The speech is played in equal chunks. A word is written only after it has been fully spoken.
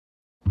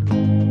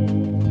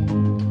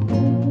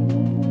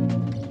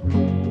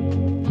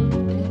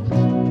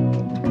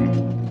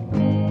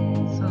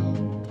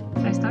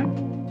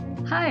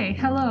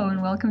Hello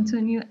and welcome to a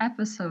new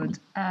episode.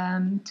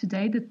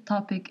 Today the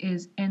topic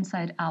is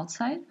inside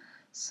outside.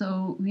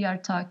 So we are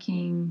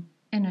talking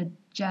in a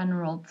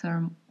general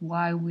term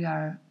why we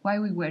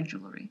wear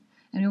jewelry,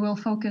 and we will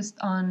focus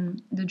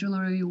on the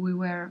jewelry we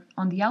wear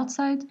on the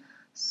outside.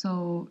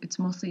 So it's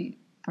mostly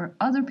for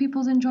other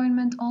people's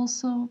enjoyment,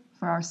 also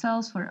for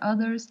ourselves, for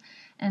others,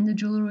 and the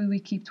jewelry we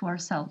keep to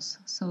ourselves.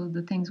 So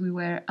the things we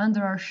wear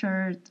under our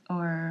shirt,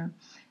 or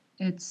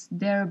it's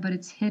there but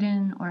it's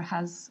hidden or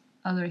has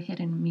other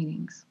hidden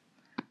meanings.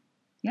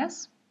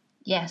 Yes?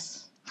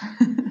 Yes.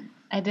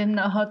 I didn't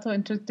know how to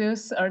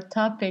introduce our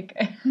topic.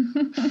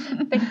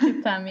 Thank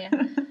you, Tamia.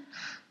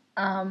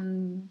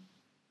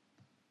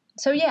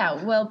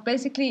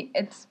 Basically,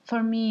 it's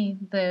for me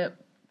the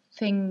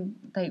thing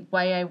like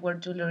why I wear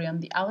jewelry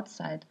on the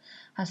outside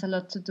has a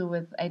lot to do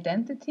with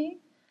identity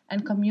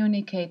and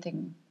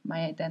communicating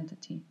my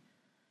identity.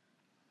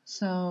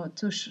 So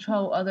to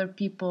show other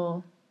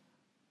people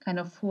kind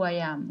of who I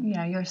am.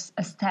 Yeah, your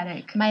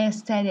aesthetic. My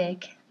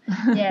aesthetic.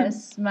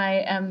 Yes,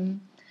 my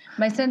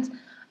sense.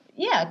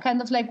 Yeah,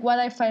 kind of like what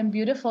I find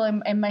beautiful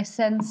and my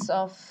sense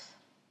of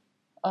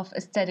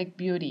aesthetic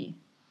beauty.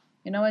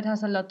 You know, it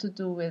has a lot to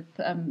do with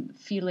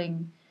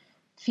feeling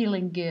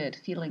good,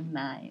 feeling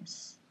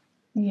nice.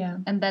 Yeah.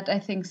 And that I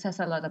think says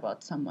a lot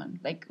about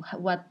someone, like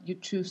what you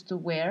choose to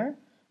wear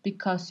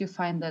because you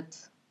find it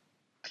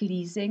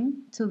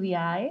pleasing to the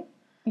eye.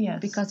 Yes.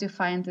 Because you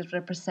find it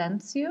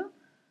represents you.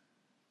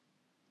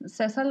 It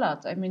says a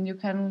lot. I mean, you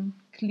can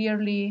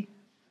clearly...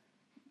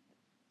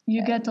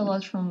 You get a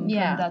lot from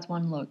that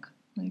one look.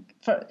 Like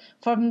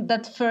from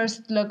that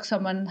first look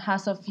someone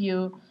has of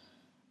you,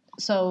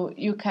 so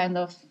you kind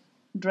of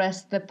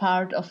dress the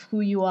part of who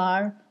you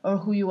are or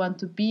who you want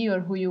to be or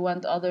who you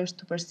want others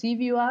to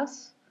perceive you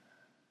as,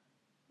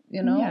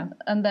 you know? Yeah.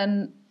 And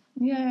then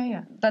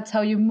that's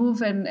how you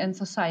move in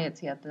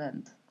society at the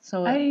end.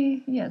 So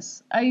I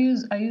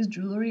use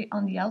jewelry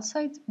on the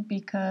outside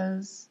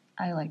because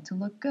I like to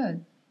look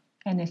good.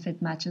 And if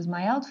it matches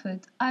my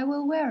outfit, I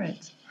will wear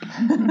it.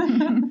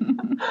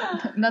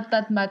 Not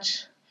that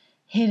much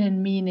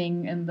hidden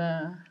meaning in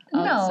the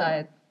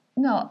outside.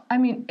 No, I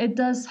mean, it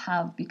does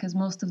have, because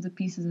most of the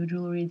pieces of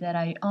jewelry that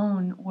I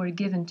own were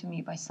given to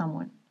me by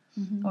someone,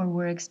 or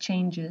were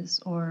exchanges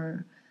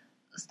or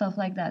stuff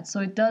like that. So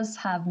it does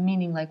have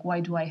meaning, like, why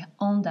do I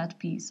own that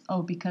piece?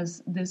 Oh,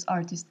 because this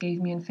artist gave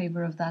me in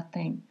favor of that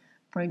thing,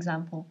 for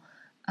example.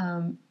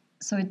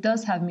 So it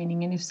does have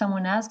meaning. And if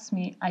someone asks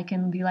me, I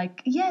can be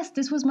like, yes,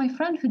 this was my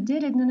friend who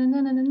did it,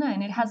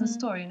 and it has a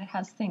story and it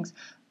has things.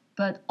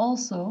 But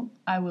also,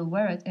 I will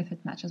wear it if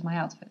it matches my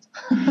outfit.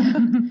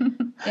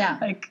 Yeah.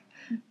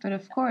 But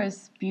of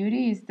course,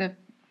 beauty is the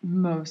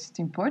most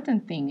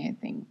important thing, I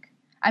think.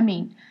 I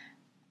mean,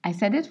 I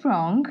said it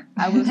wrong.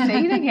 I will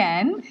say it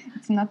again.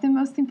 It's not the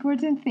most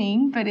important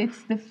thing, but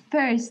it's the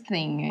first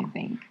thing, I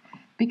think.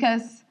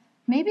 Because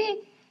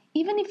maybe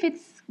even if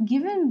it's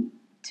given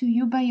to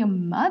you by your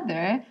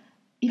mother,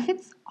 if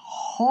it's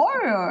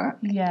horror,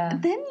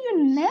 then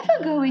you're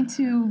never going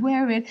to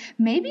wear it.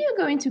 Maybe you're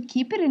going to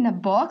keep it in a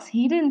box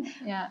hidden.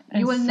 Yeah,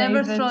 you will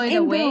never throw it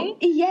away.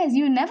 Yes,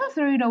 you never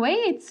throw it away.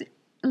 It's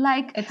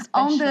like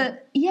on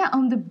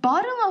the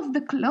bottom of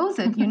the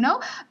closet, you know,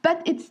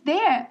 but it's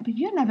there, but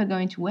you're never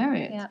going to wear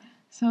it. Yeah.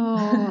 So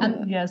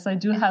yes, I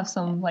do have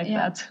some like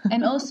that.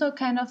 And also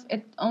kind of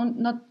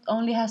not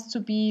only has to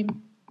be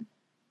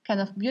kind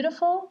of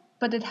beautiful,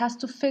 but it has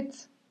to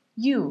fit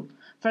you.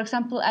 For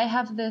example, I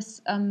have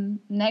this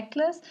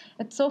necklace.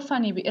 It's so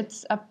funny.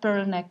 It's a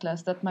pearl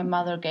necklace that my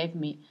mother gave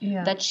me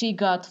that she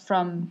got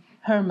from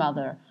her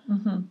mother.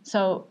 Mm-hmm.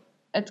 So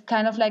it's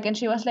kind of like, and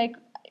she was like,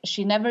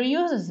 she never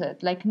uses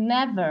it, like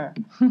never.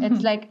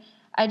 It's like,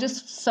 I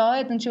just saw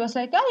it and she was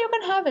like, oh, you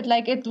can have it.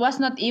 Like, it was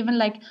not even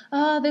like,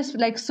 oh, this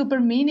like super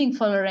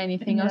meaningful or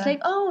anything. I was like,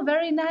 oh,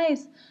 very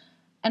nice.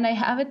 And I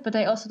have it, but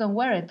I also don't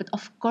wear it. But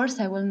of course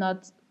I will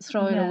not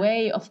throw it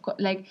away. Of course,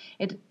 like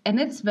it, and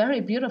it's very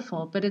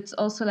beautiful, but it's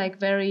also like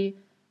very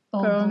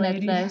pearl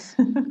necklace,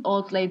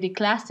 old lady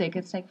classic.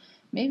 It's like,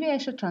 maybe I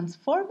should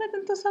transform it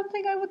into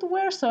something I would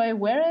wear. So I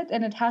wear it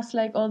and it has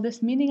like all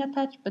this meaning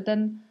attached, but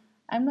then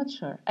I'm not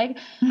sure. I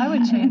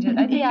would change it.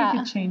 I think you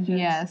could change it.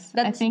 Yes,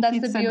 that's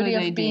the beauty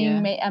of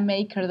being a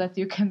maker, that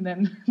you can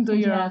then do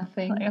your own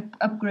thing. Like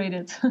upgrade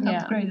it.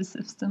 Upgrade the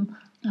system.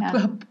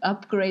 Yeah.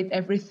 Upgrade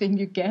everything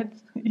you get.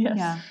 Yes.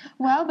 Yeah.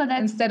 Well, but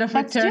instead of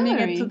returning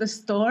jewelry. it to the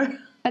store.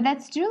 But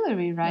that's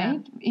jewelry, right?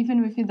 Yeah.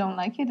 Even if you don't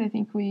like it, I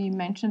think we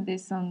mentioned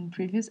this on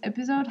previous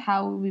episode,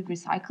 how we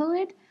recycle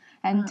it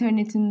and turn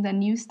it into a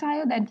new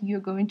style that you're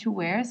going to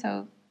wear.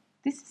 So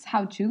this is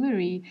how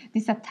jewelry,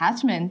 this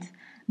attachment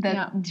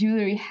that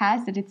jewelry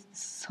has, that it's the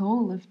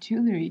soul of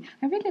jewelry.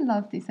 I really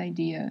love this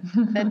idea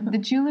that the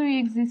jewelry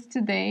exists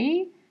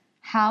today.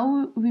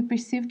 How we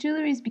perceive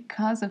jewelry is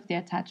because of the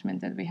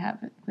attachment that we have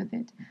with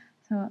it.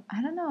 So I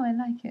don't know, I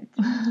like it.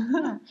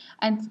 Yeah.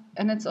 And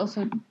it's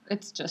also,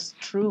 it's just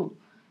true.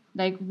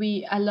 Like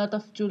a lot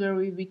of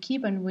jewelry we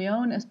keep and we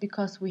own is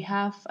because we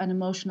have an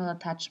emotional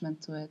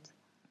attachment to it.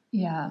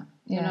 Yeah.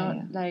 You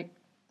know, like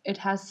it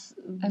has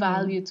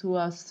value to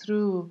us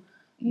through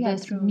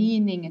this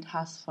meaning it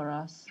has for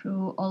us.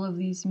 Through all of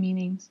these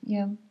meanings.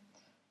 Yeah.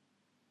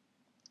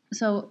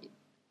 So,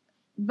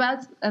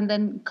 and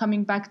then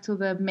coming back to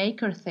the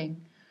maker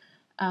thing,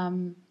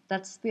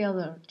 that's the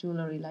other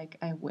jewelry like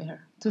I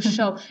wear to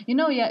show.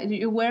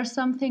 You wear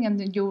something and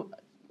then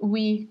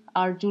we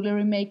are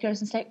jewelry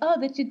makers. It's like, oh,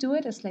 did you do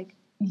it? It's like,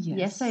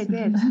 yes I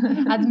did.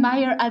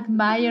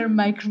 admire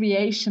my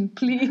creation,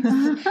 please.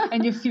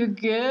 And you feel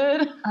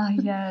good.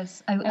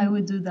 Yes, I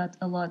would do that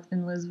a lot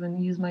in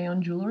Lisbon. Use my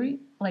own jewelry.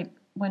 Like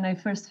when I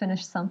first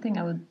finished something,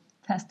 I would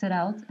test it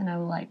out, and I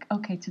was like,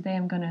 okay, today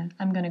I'm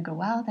gonna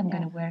go out. I'm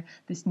gonna wear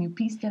this new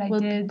piece that I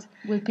did.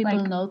 Will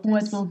people notice?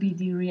 What will be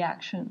the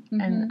reaction?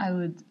 And I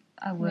would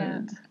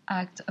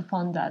act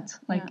upon that.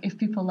 Like if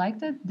people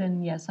liked it,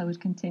 then yes, I would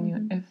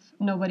continue. If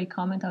nobody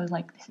commented, I was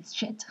like, this is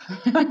shit.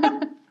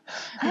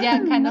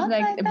 Kind of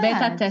like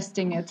beta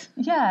testing it.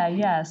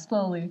 Yeah,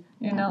 slowly.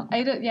 You know.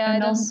 I don't. Yeah,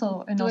 and I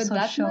also don't do it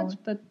that much,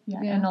 but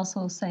and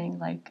also saying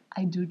like,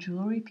 I do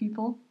jewelry.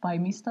 People buy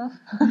me stuff.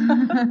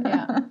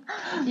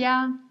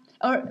 Yeah.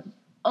 Or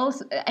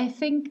also, I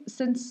think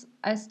since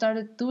I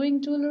started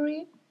doing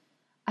jewelry,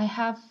 I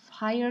have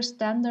higher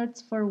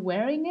standards for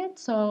wearing it,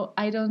 so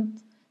I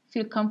don't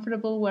feel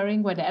comfortable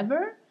wearing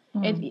whatever.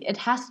 It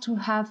has to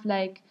have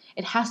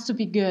it has to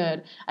be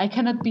good. I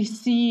cannot be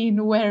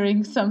seen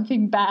wearing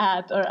something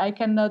bad, or I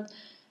cannot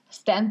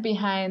stand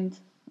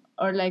behind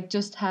or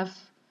just have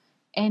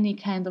any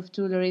kind of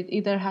jewelry. It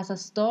either has a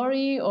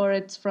story, or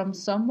it's from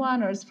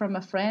someone, or it's from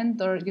a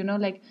friend, or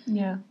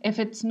if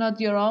it's not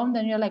your own,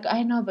 then you're like,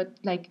 I know, but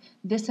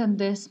this and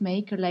this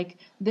maker,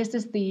 this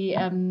is the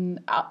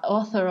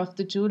author of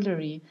the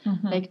jewelry,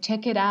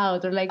 check it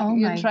out, or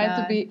you try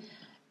to be,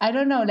 I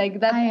don't know,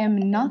 that. I am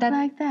not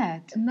like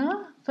that.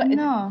 No?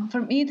 No.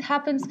 For me, it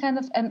happens kind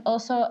of, and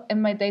also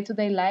in my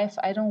day-to-day life,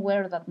 I don't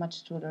wear that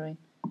much jewelry.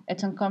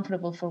 It's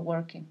uncomfortable for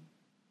working.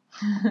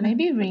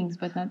 Maybe rings,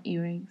 but not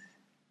earrings.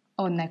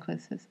 Or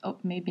necklaces. Oh,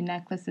 maybe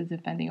necklaces,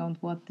 depending on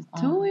what the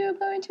tool you're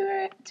going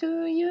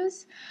to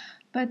use.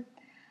 But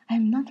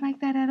I'm not like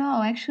that at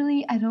all.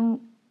 Actually, I don't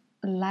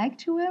like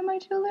to wear my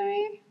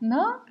jewelry.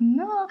 No?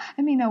 No.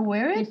 I mean, I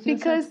wear it you feel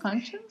because...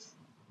 self-conscious?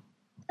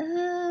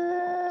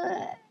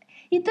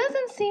 It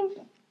doesn't seem...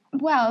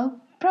 Well,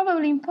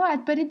 probably in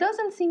part, but it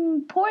doesn't seem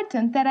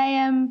important that I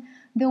am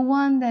the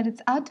one that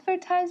is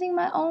advertising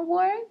my own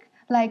work.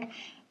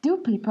 Do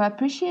people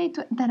appreciate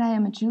that I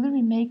am a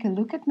jewelry maker?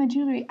 Look at my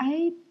jewelry.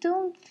 I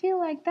don't feel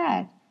like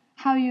that.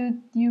 How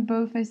you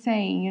both are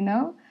saying,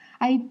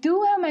 I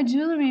do have my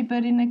jewelry,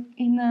 but in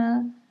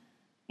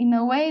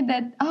a way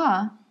that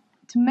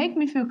to make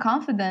me feel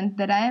confident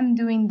that I am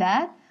doing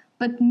that.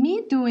 But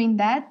me doing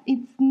that,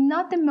 it's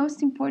not the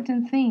most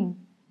important thing.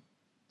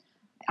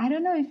 I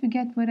don't know if you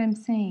get what I'm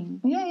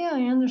saying. Yeah,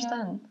 I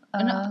understand.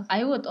 And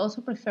I would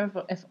also prefer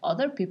if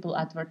other people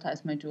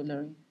advertise my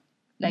jewelry.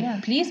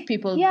 Please,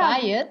 people, buy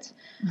it,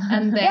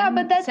 and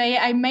then say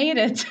I made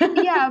it.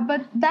 Yeah,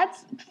 but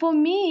that's, for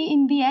me,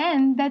 in the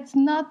end, that's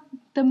not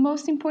the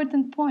most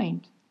important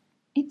point.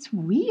 It's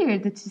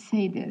weird that you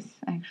say this,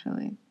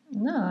 actually.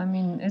 No, I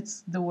mean,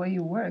 it's the way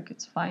you work.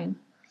 It's fine.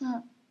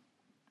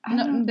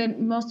 The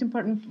most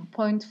important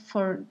point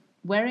for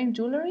wearing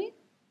jewelry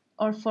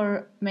or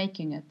for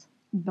making it?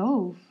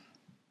 Both.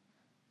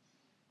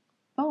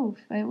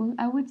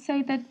 I would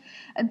say that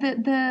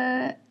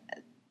the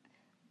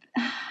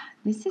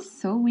this is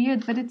so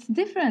weird, but it's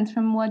different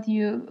from what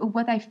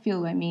I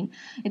feel. I mean,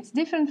 it's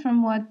different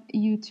from what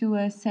you two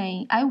are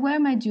saying. I wear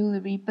my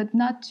jewelry, but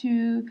not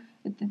to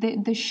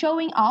the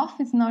showing off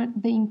is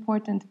not the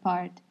important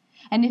part.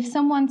 And if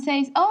someone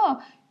says,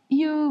 "Oh,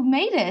 you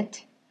made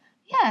it,"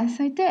 yes,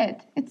 I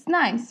did. It's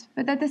nice,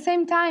 but at the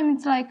same time,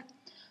 it's like,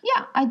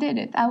 yeah, I did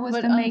it. I was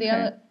the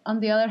maker. On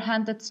the other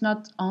hand, it's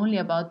not only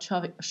about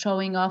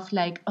showing off,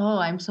 oh,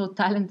 I'm so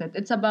talented.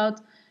 It's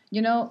about,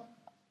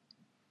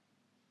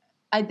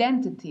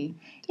 identity.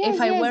 Yes,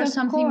 if I wear of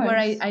something course. where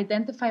I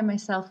identify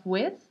myself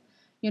with,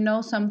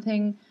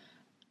 something,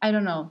 I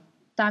don't know,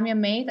 Tamia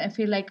made, I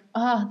feel like,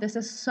 oh, this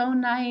is so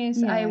nice.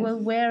 Yes. I will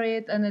wear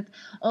it. And it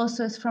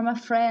also is from a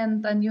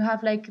friend, and you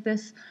have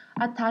this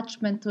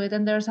attachment to it,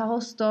 and there's a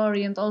whole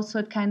story, and also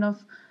it kind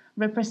of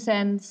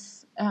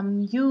represents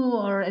you,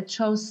 or it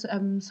shows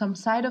some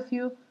side of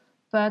you.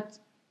 But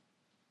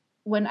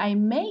when I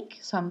make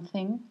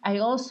something, I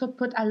also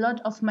put a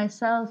lot of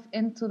myself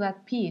into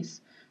that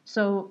piece.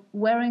 So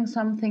wearing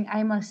something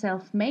I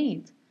myself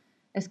made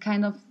is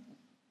kind of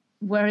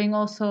wearing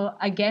also,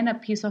 again, a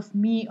piece of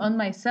me on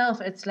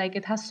myself. It's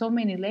it has so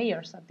many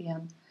layers at the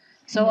end.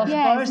 So, of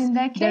course,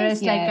 there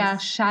is a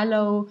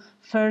shallow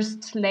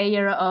first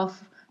layer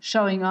of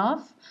showing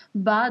off,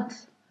 but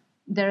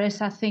there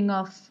is a thing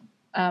of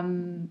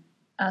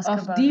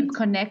deep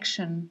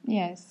connection.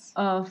 Yes.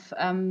 Of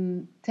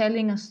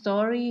telling a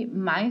story,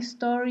 my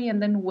story,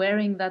 and then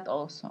wearing that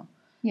also.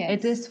 Yes.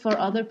 It is for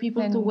other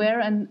people to wear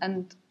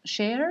and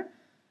share,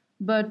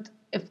 but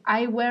if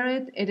I wear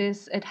it,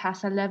 it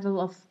has a level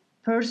of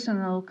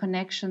personal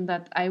connection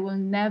that I will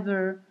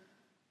never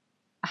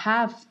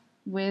have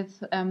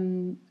with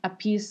a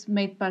piece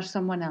made by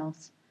someone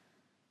else.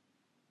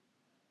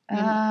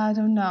 I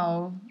don't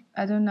know.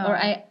 Or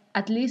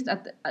at least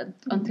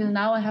until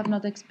now, I have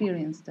not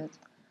experienced it.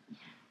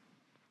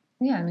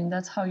 Yeah, I mean,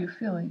 that's how you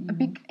feel it.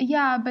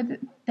 But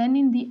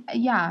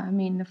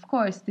then of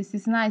course, this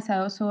is nice. I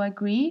also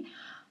agree.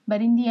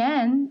 But in the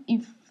end,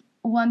 if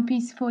one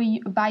piece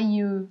by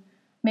you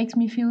makes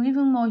me feel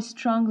even more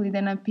strongly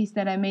than a piece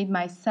that I made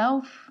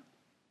myself.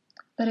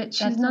 But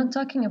she's not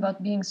talking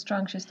about being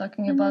strong. She's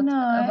talking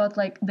about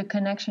like the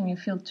connection you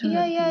feel to the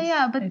piece.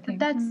 Yeah. But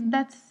that's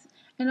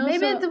and also,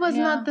 maybe it was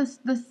not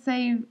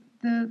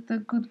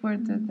the good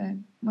word that I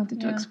wanted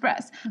to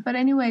express. But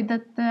anyway,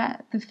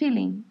 the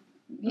feeling.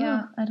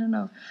 Yeah, I don't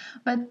know.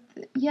 But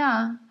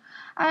yeah,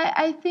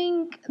 I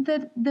think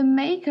that the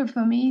maker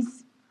for me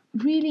is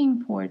really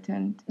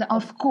important.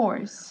 Of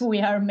course. We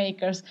are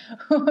makers.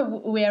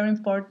 We are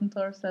important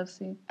to ourselves.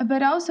 See.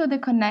 But also the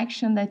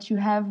connection that you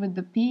have with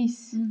the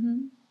piece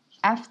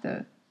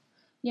after.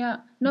 Yeah.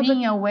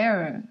 Being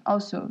aware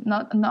also.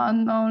 Not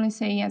only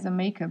saying as a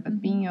maker,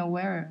 but being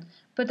aware.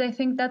 But I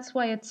think that's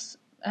why it's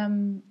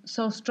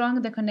so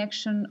strong, the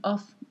connection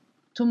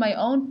to my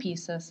own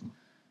pieces.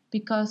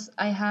 Because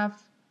I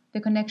have the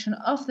connection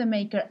of the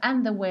maker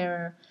and the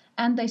wearer,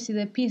 and I see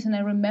the piece and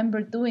I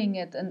remember doing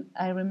it, and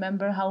I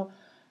remember how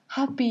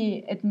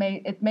happy it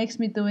makes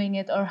me doing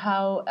it, or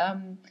how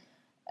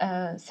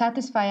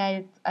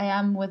satisfied I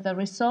am with the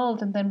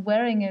result, and then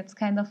wearing it, it's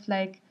kind of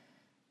like,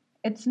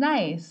 it's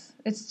nice.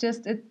 It's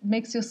just, it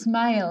makes you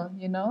smile,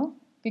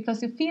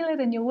 because you feel it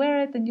and you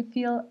wear it and you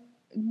feel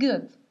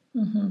good.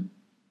 Mm-hmm.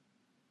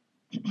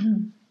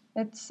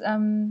 It's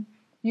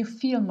you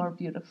feel more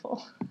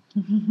beautiful.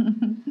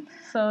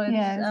 So it's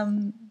yes.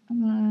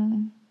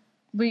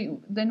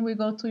 we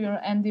go to your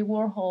Andy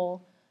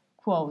Warhol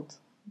quote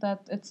that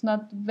it's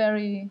not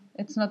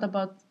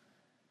about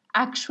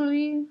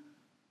actually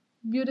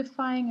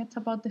beautifying, it's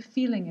about the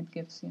feeling it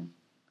gives you.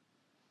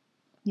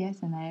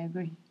 Yes, and I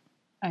agree.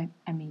 I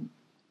mean,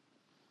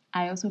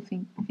 I also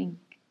think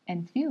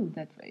and feel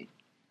that way.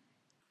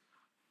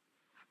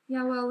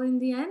 Yeah, well, in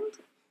the end,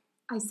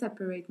 I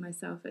separate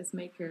myself as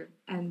maker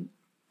and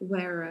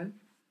wearer.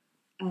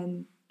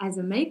 And as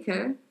a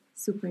maker,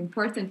 super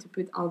important to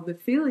put all the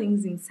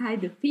feelings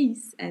inside the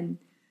piece. And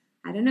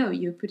I don't know,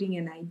 you're putting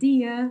an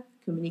idea,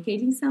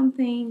 communicating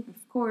something.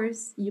 Of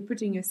course, you're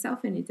putting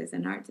yourself in it as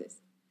an artist.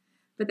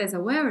 But as a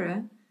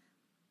wearer,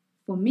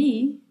 for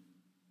me,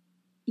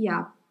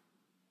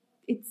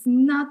 it's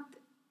not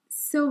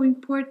so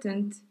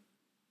important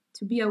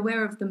to be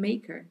aware of the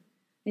maker.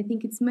 I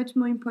think it's much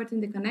more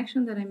important the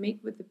connection that I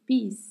make with the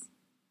piece.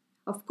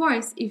 Of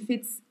course, if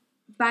it's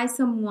by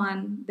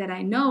someone that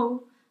I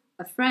know,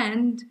 a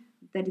friend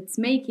that it's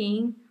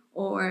making,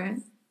 or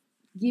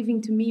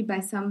giving to me by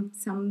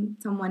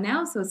someone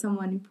else or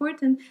someone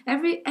important,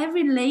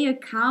 every layer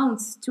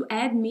counts to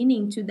add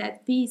meaning to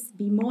that piece,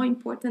 be more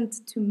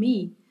important to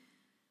me.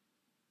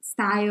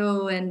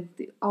 Style and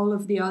all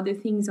of the other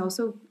things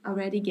also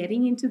already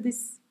getting into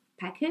this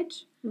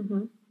package.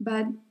 Mm-hmm.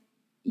 But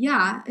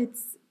yeah,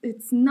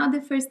 it's not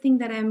the first thing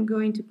that I'm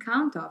going to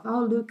count off.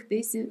 Oh, look,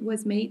 this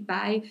was made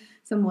by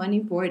someone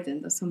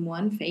important or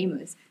someone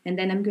famous, and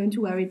then I'm going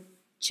to wear it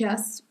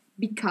just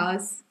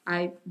because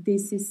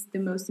this is the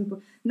most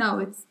important. No,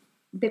 it's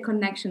the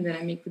connection that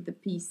I make with the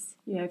piece.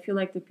 Yeah, if you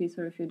like the piece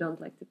or if you don't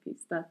like the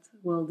piece, that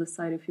will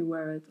decide if you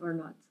wear it or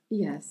not.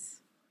 Yes.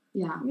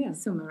 Yeah.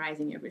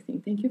 Summarizing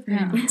everything. Thank you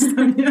very much,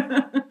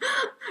 Tanya.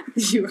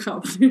 You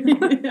helped me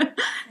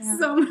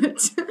so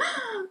much.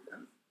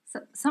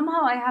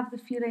 Somehow I have the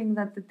feeling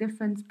that the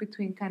difference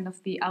between kind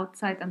of the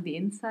outside and the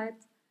inside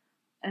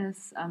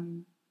is,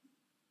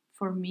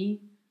 for me,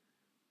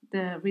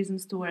 the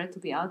reasons to wear it to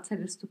the outside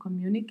is to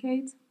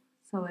communicate.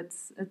 So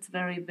it's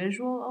very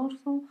visual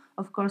also.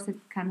 Of course, it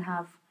can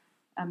have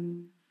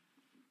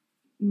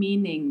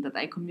meaning that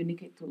I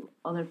communicate to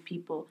other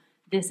people.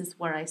 This is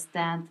where I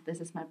stand. This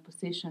is my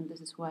position.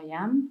 This is who I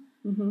am.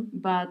 Mm-hmm.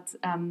 But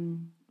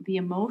the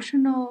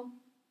emotional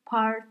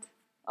part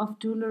of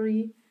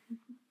jewelry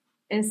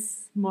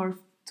is more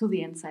to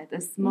the inside.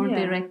 It's more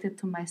directed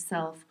to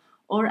myself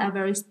or a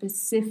very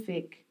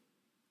specific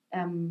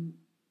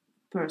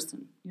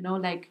person.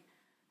 Like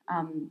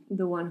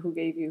the one who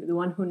gave you, the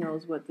one who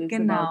knows what this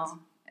genau, about.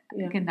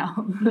 Yeah.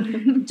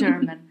 Genau,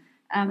 German.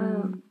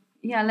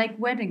 Like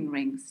wedding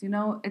rings.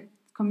 It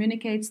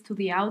communicates to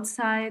the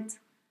outside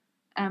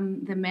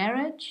the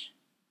marriage,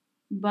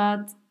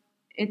 but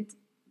it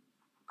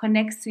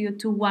connects you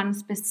to one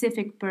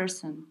specific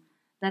person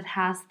that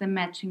has the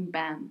matching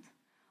band,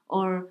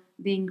 or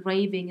the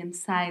engraving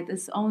inside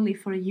is only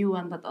for you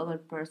and that other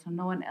person.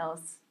 No one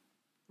else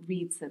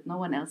reads it. No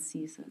one else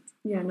sees it.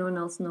 Yeah, no one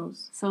else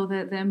knows. So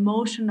the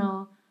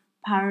emotional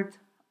part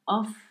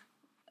of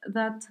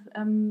that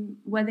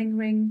wedding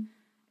ring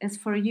is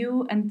for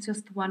you and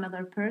just one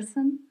other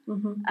person.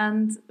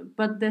 Mm-hmm.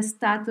 But the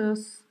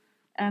status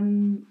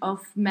of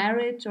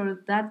marriage,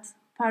 or that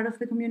part of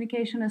the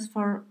communication, is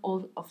for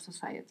all of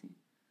society.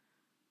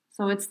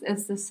 So it's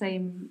the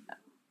same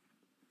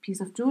piece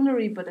of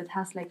jewelry, but it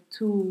has like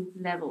two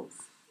levels.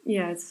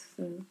 Yeah, it's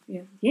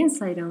the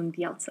inside and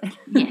the outside.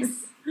 Yes.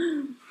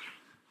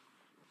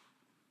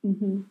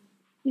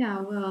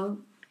 Yeah, well,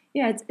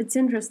 Yeah, it's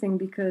interesting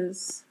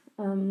because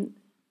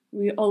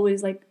we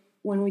always like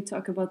when we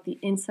talk about the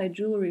inside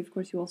jewelry. Of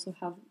course, you also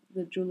have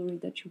the jewelry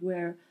that you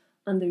wear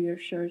under your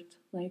shirt.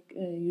 Like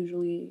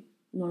usually,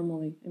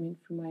 normally, I mean,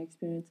 from my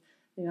experience,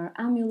 they are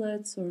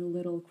amulets or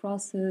little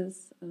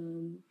crosses.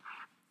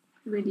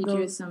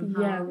 religious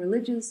somehow. Yeah,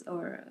 religious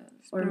or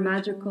Spiritual.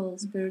 magical,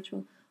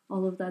 spiritual,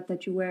 all of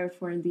that you wear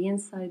for the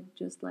inside,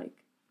 just like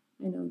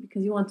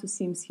because you want to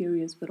seem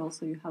serious, but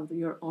also you have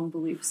your own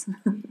beliefs.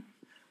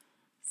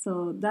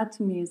 So that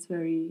to me is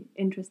very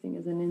interesting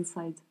as an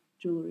inside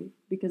jewelry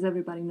because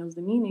everybody knows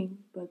the meaning,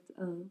 but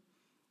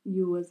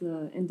you as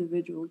an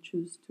individual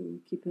choose to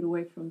keep it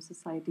away from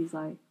society's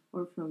eye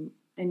or from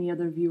any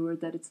other viewer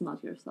that it's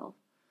not yourself.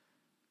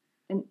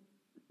 And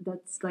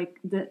that's like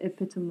the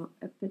epitome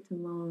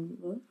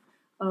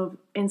of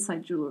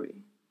inside jewelry,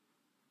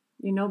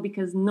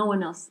 because no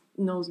one else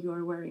knows you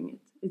are wearing it.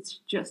 It's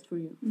just for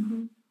you.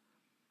 Mm-hmm.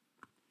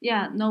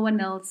 Yeah, no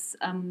one else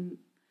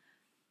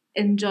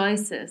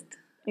enjoys it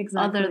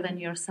Exactly. other than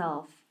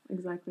yourself,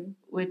 Exactly.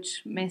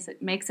 which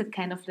makes it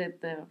kind of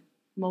the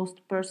most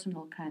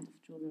personal kind of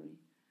jewelry.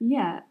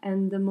 Yeah,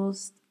 and the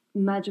most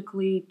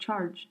magically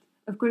charged.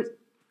 Of course,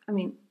 I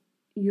mean,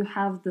 you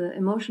have the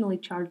emotionally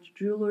charged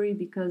jewelry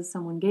because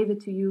someone gave it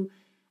to you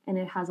and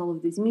it has all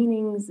of these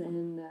meanings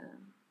and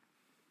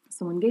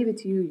someone gave it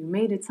to you, you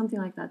made it, something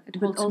like that. It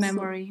holds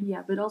memory.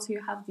 Yeah, but also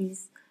you have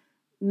these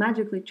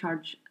magically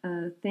charged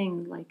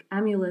things like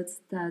amulets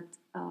that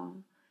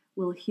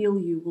will heal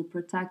you, will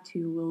protect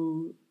you,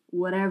 will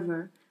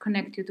whatever.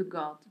 Connect you to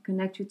God.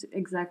 Connect you to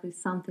exactly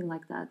something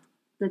like that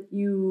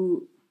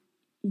you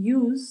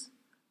use,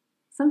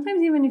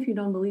 sometimes even if you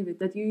don't believe it,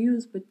 that you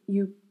use, but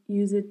you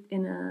use it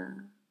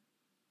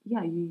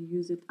you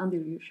use it under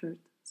your shirt,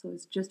 so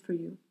it's just for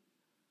you.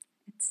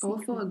 It's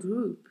Or for a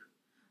group,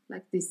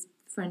 like these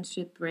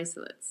friendship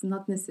bracelets,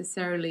 not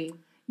necessarily.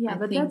 Yeah, I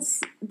but think-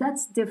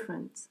 that's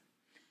different.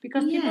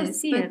 because people Yes,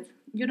 see but- it.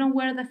 You don't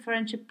wear the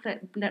friendship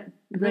Bracelet.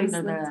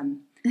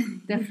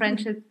 the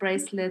friendship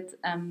bracelet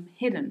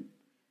hidden.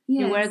 Yes.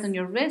 You wear it on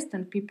your wrist,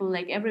 and people,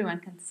 like everyone,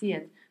 can see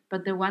it.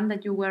 But the one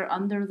that you wear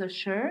under the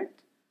shirt,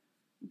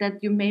 that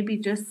you maybe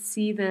just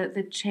see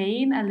the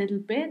chain a little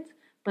bit,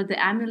 but the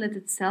amulet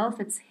itself,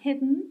 it's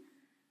hidden.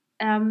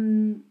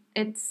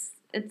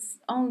 It's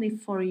only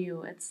for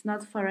you. It's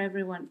not for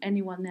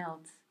anyone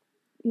else.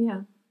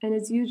 Yeah, and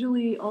it's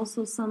usually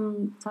also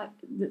some type.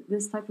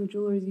 This type of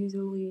jewelry is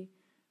usually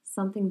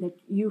something that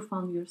you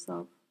found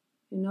yourself.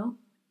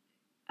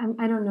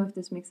 I don't know if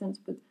this makes sense,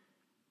 but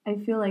I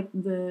feel like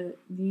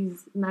these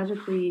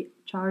magically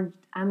charged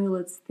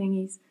amulets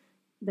thingies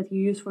that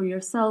you use for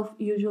yourself,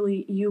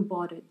 usually you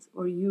bought it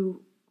or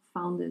you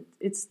found it.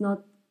 It's not.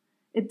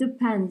 It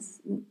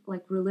depends.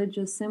 Like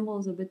religious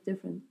symbols, a bit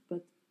different,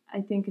 but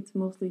I think it's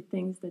mostly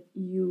things that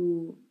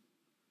you.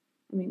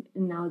 I mean,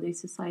 in nowadays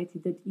society,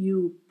 that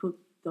you put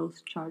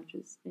those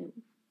charges in.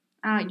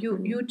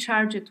 You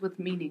charge it with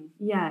meaning.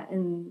 Yeah,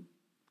 and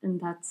in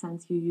that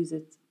sense, you use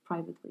it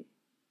privately.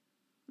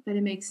 But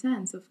it makes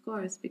sense, of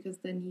course, because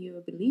then you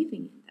are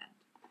believing in that.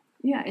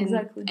 Yeah, And,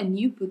 exactly. And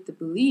you put the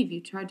belief, you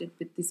charge it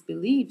with this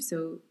belief,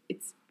 so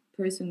it's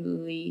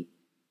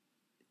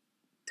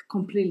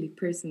completely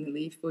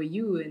personally for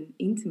you and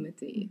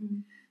intimacy. Mm-hmm.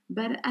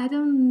 But I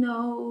don't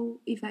know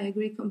if I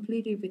agree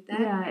completely with that.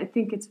 Yeah, I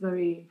think it's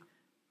very.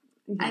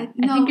 I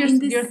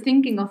think you're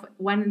thinking of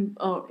one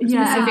or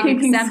specific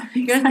example.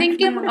 You're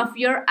thinking of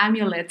your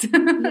amulet.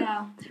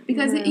 Yeah,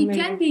 because Yeah, it maybe.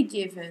 can be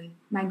given.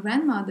 My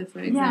grandmother, for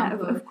Yeah,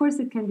 example. of course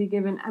it can be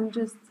given. I'm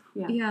just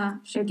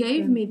She It's,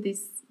 gave me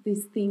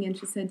this thing and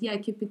she said, yeah,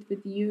 keep it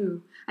with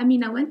you. I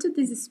mean, I went to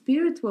this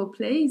spiritual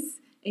place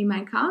in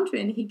my country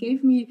and he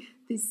gave me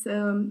this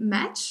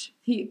match.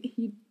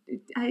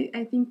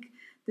 I think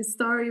the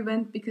story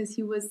went because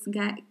he was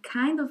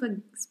kind of a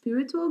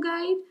spiritual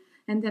guide.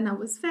 And then I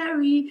was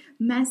very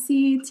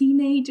messy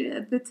teenager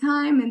at the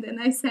time. And then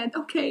I said,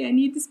 okay, I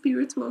need the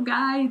spiritual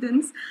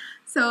guidance.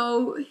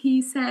 So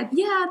he said,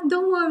 yeah,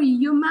 don't worry.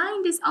 Your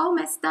mind is all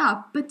messed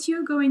up, but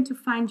you're going to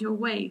find your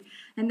way.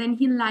 And then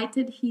he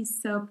lighted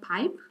his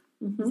pipe.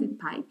 Mm-hmm. Is it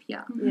pipe?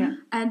 Yeah. Yeah.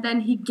 And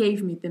then he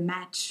gave me the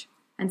match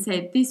and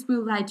said, this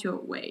will light your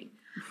way.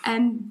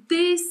 And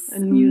this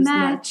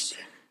match.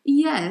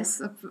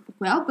 Yes,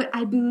 well, but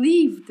I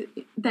believed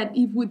that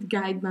it would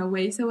guide my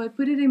way, so I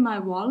put it in my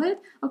wallet.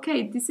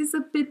 Okay, this is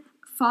a bit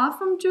far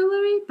from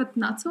jewelry, but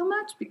not so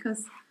much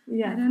because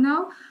I don't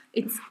know.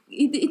 It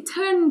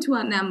turned into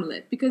an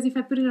amulet because if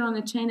I put it on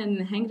a chain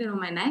and hanged it on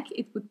my neck,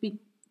 it would be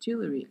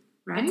jewelry,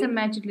 right? It's a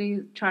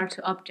magically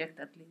charged object,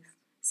 at least.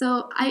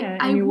 So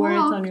I you walked, wear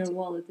it on your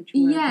wallet. That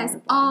you wear it on your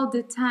body. all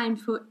the time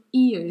for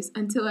years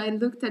until I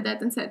looked at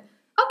that and said,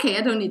 okay,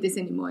 I don't need this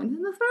anymore, and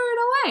then I throw it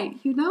away.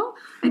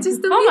 I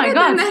just don't need it.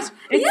 God.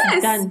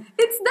 It's done.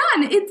 It's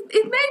done.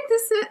 It made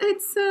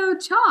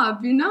its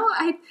job.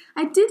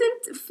 I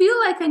didn't feel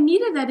like I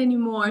needed that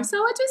anymore. So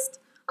I just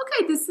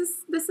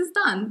this is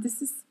done.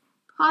 This is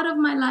part of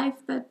my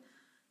life that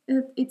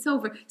it's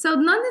over. So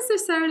not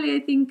necessarily. I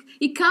think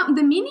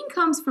the meaning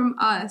comes from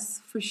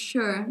us for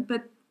sure,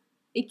 but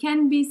It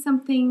can be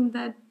something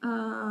that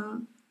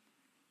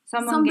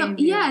Someone gave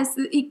you. yes,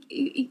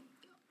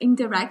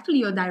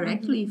 indirectly or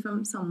directly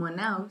from someone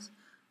else.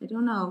 I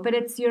don't know. But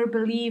it's your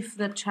belief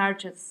that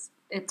charges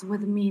it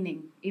with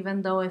meaning,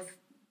 even though if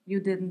you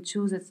didn't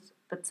choose it,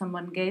 but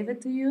someone gave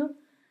it to you.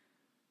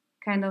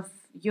 Kind of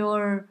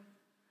your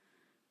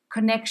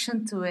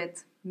connection to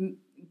it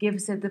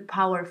gives it the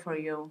power for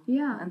you.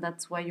 Yeah. And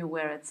that's why you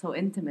wear it so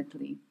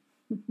intimately.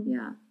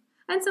 Yeah.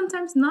 And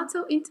sometimes not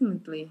so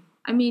intimately.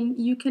 I mean,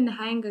 you can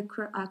hang a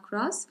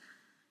cross,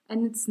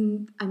 and it's,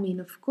 I mean,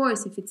 of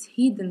course, if it's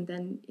hidden,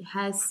 then it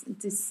has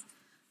this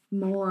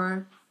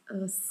more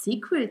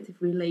secret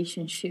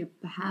relationship,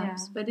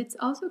 perhaps. Yeah. But it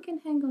also can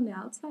hang on the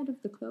outside of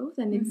the clothes,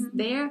 and it's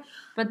there.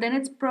 But then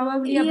it's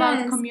probably about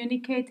Yes.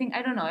 communicating.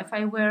 I don't know, if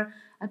I wear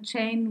a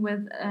chain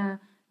with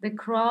the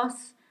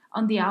cross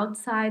on the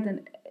outside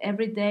and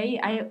every day,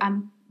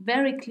 I'm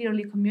very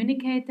clearly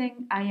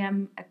communicating. I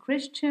am a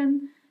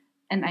Christian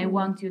and I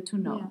want you to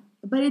know. Yeah.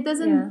 But it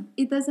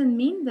doesn't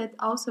mean that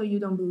also you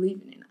don't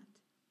believe in it,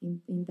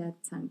 in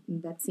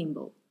that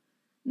symbol.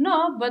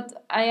 No,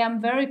 but I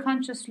am very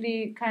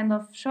consciously kind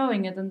of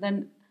showing it, and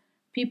then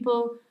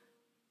people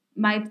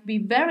might be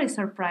very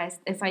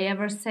surprised if I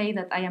ever say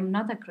that I am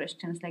not a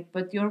Christian. It's like,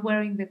 but you're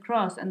wearing the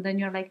cross, and then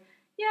you're like,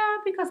 yeah,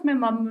 because my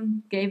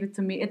mom gave it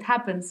to me. It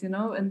happens,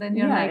 and then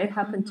you're like, it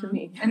happened to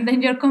me. and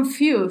then you're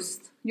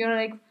confused. You're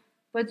like,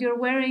 but you're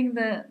wearing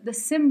the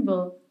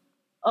symbol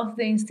of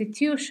the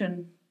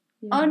institution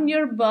on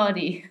your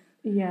body.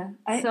 Yeah,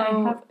 I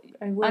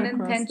wear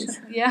crosses.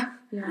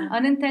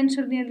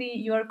 Unintentionally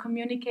you're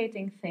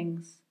communicating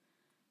things,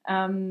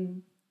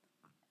 and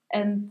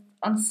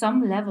on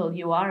some level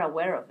you are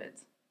aware of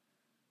it.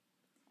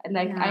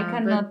 Like, I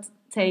cannot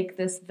take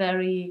this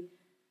very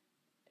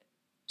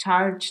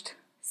charged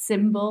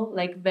symbol,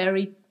 like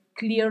very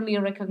clearly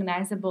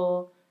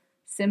recognizable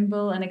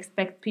symbol, and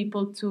expect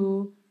people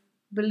to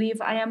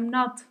believe I am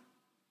not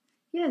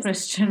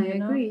Christian. I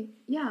agree.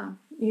 Yeah.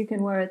 You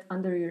can wear it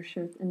under your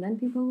shirt, and then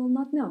people will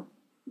not know.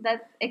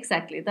 That's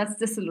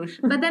the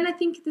solution. But then I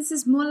think this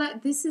is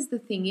the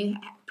thing. It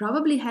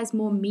probably has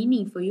more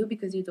meaning for you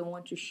because you don't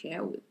want to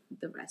share with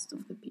the rest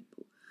of the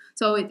people.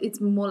 So it's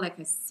more like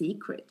a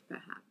secret,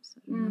 perhaps. I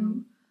don't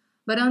know.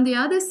 But on the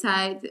other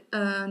side,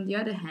 on the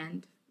other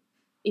hand,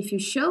 if you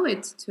show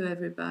it to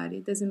everybody,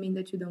 it doesn't mean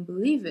that you don't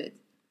believe it.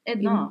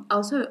 No.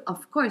 Also,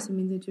 of course, it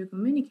means that you're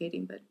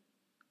communicating. But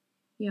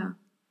yeah,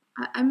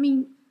 I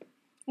mean,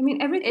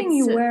 everything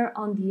you wear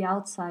on the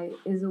outside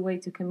is a way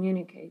to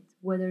communicate.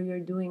 Whether you're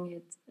doing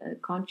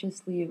it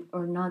consciously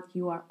or not,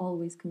 you are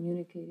always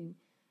communicating.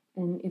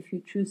 And if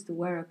you choose to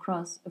wear a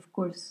cross, of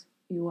course,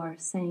 you are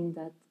saying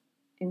that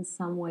in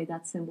some way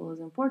that symbol is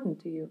important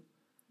to you.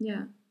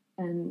 Yeah.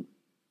 And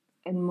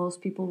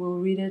most people will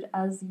read it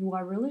as you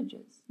are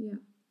religious. Yeah.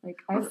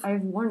 Like,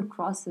 I've worn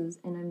crosses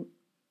and I'm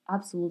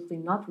absolutely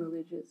not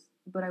religious,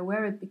 but I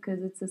wear it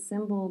because it's a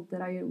symbol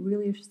that I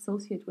really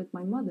associate with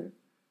my mother.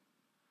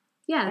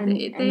 Yeah,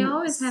 they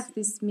always have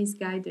this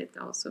misguided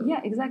also.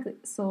 Yeah, exactly.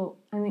 So,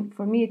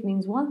 for me it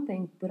means one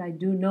thing, but I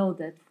do know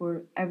that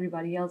for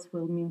everybody else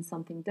will mean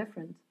something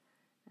different.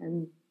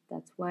 And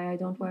that's why I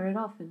don't wear it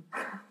often.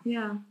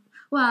 Yeah.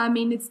 Well,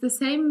 it's the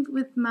same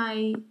with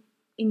my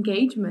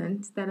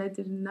engagement that I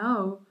didn't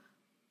know.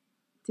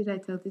 Did I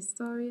tell this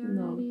story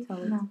already? No,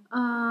 tell it.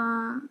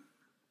 No.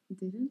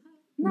 Didn't I?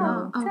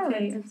 No,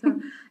 okay.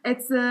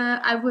 It's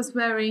I was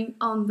wearing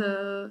on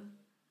the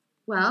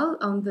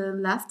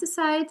left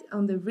side,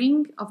 on the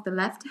ring of the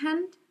left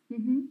hand,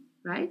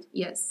 right?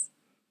 Yes.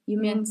 You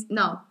mean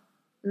no?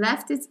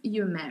 Left is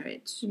your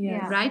marriage.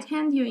 Yes. Right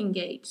hand you're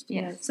engaged.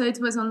 Yes. So it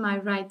was on my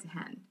right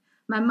hand.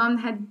 My mom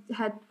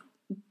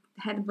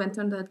had went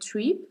on a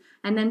trip,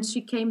 and then she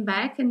came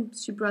back and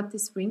she brought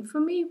this ring for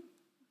me,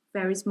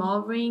 very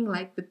small ring,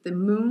 like with the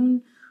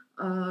moon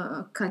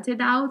cut it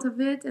out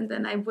of it, and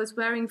then I was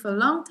wearing for a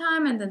long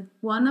time, and then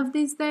one of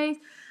these days,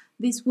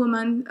 this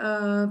woman.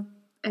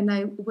 And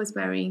I was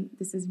wearing,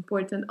 this is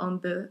important,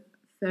 on the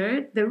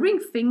ring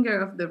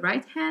finger of the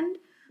right hand.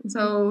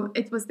 So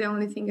it was the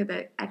only finger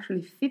that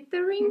actually fit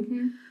the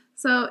ring.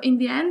 So in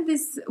the end,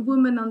 this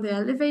woman on the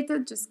elevator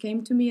just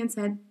came to me and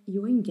said,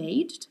 "You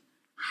engaged?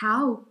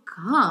 How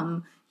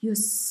come? You're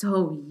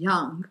so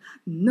young."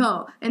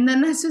 No. And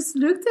then I just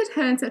looked at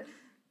her and said,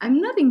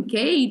 "I'm not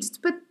engaged."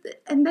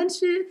 And then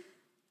she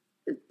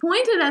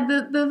pointed at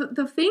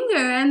the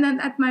finger and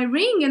then at my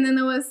ring, and then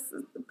I was,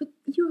 "But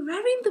you're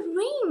wearing the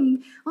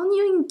ring on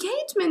your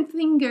engagement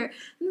finger."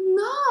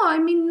 No,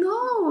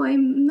 no,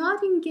 I'm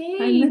not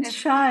engaged. I'm a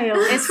child.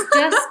 It's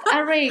just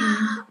a ring.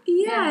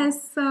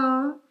 Yes,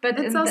 so but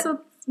it's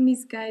also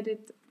misguided.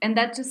 And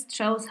that just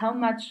shows how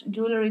much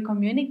jewelry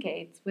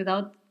communicates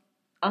without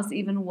us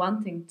even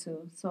wanting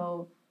to.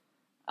 So,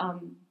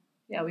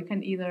 we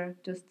can either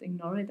just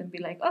ignore it and be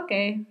like,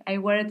 okay, I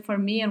wear it for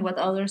me, and what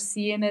others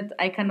see in it,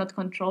 I cannot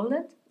control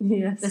it.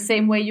 Yes. The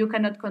same way you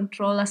cannot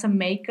control as a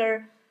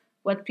maker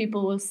what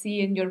people will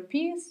see in your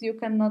piece, you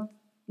cannot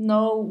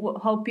know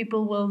how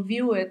people will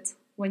view it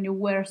when you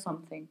wear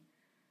something.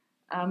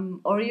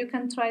 Or you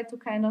can try to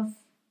kind of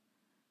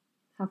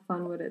Have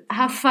fun with it.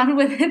 Have fun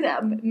with it,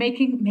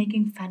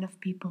 making fun of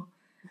people.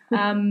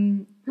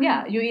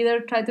 Yeah, you either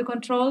try to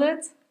control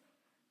it,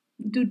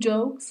 do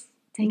jokes,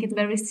 take it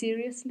very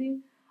seriously,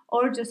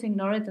 or just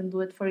ignore it and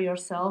do it for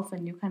yourself,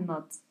 and you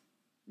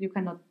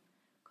cannot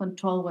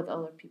control what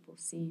other people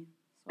see.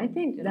 So, I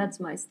think that's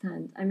my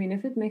stand. I mean,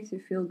 if it makes you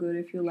feel good,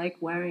 if you like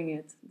wearing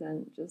it, then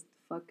just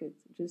fuck it,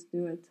 just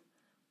do it.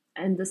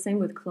 And the same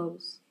with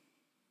clothes.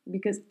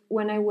 Because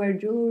when I wear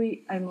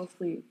jewelry, I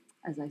mostly,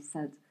 as I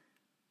said,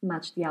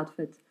 match the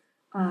outfit.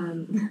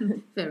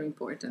 Very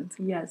important.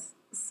 Yes.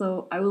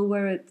 So I will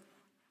wear it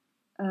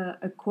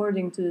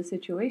according to the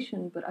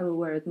situation, but I will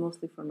wear it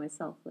mostly for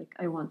myself. Like,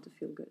 I want to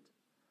feel good.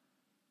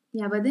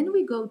 Yeah, but then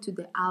we go to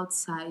the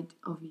outside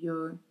of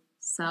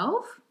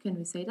yourself. Can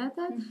we say that?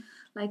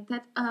 Like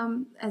that,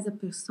 as a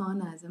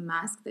persona, as a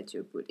mask that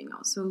you're putting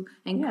also,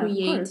 and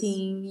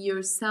creating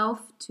yourself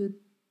to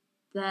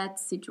that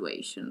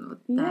situation. Or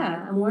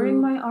that I'm wearing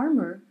my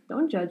armor.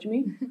 Don't judge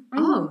me.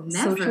 I'm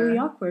never. Socially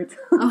awkward.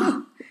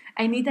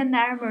 I need an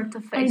armor to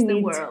face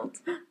the world.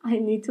 I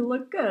need to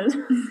look good.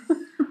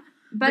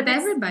 But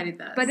everybody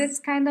does. But it's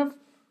kind of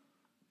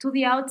to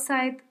the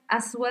outside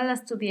as well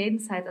as to the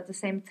inside at the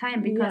same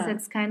time, because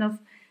it's kind of,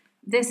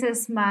 this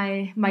is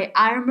my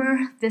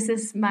armor. This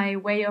is my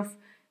way of,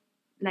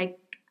 like,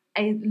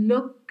 I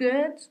look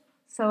good,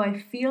 so I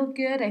feel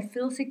good. I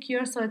feel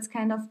secure. So it's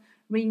kind of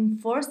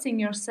reinforcing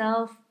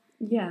yourself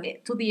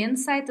to the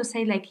inside to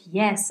say, like,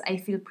 yes, I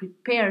feel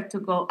prepared to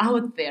go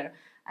out there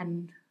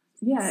and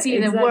see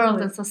the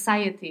world and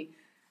society.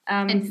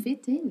 And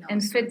fit in. Also.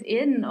 And fit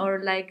in,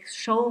 or like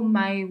show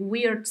my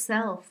weird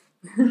self.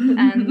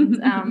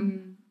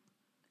 And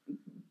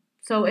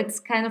so it's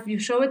kind of, you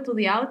show it to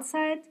the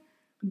outside,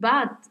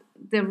 but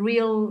the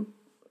real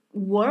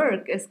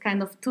work is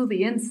kind of to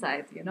the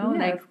inside, you know,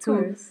 like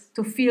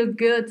to feel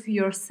good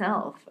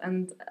yourself.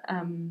 And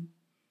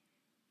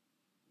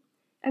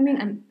I mean,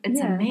 and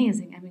it's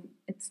amazing. I mean,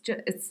 it's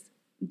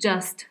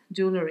just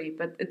jewelry,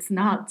 but it's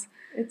not.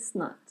 It's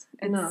not.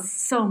 It's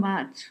so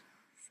much.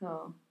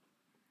 So.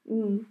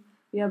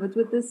 Yeah, but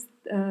with this,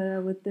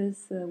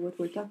 what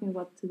we're talking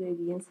about today,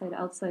 the inside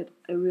outside,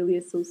 I really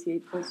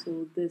associate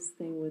also this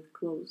thing with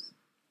clothes,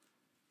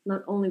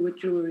 not only with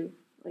jewelry.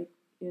 Like,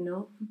 you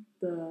know,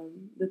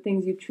 the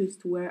things you choose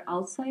to wear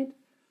outside.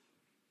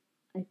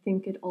 I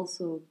think it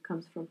also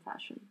comes from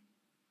fashion.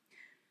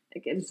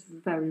 Like, it's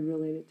very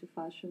related to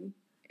fashion.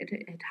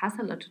 It has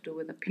a lot to do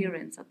with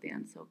appearance at the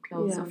end. So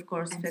clothes, of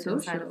course, fit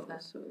inside of that.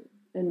 Also.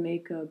 And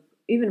makeup,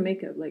 even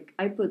makeup. Like,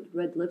 I put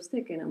red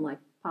lipstick and I'm like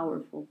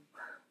powerful.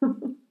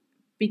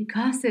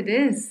 Because it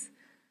is.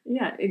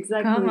 Yeah,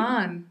 exactly. Come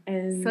on.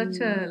 And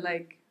such a,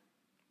 like,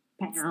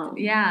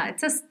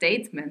 it's a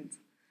statement.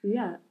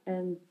 Yeah,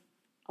 and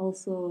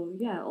also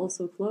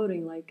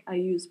clothing. Like, I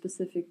use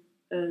specific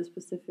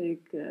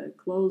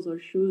clothes or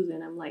shoes,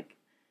 and I'm like,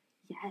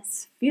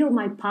 yes, feel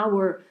my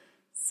power,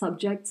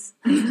 subjects.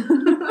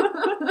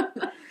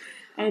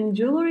 And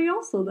jewelry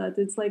also, that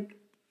it's like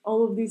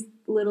all of these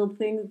little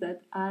things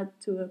that add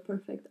to a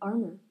perfect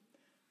armor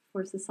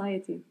for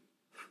society.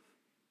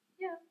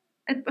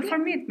 For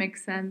me, it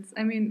makes sense.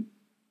 I mean,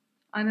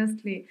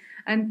 honestly,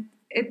 and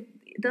it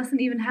doesn't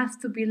even have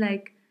to be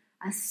like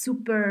a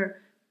super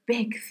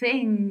big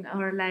thing,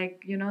 or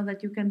like, you know,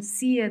 that you can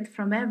see it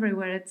from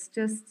everywhere. It's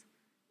just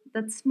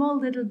that small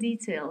little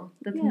detail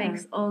that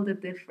makes all the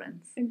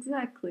difference.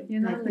 Exactly. You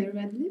know, like the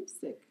red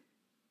lipstick.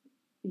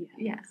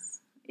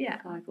 Yes. Yeah.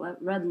 Like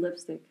red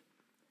lipstick.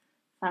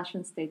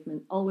 Fashion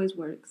statement always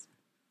works.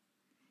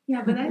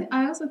 Yeah, but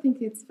I also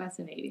think it's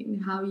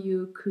fascinating how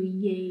you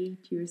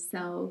create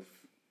yourself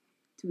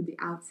to the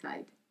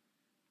outside,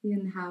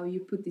 and how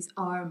you put this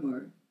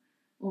armor,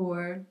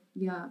 or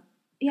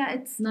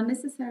it's not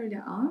necessarily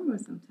armor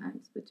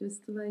sometimes, but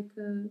just like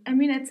I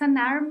mean, it's an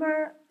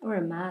armor or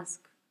a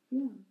mask.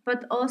 Yeah,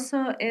 but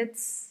also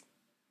it's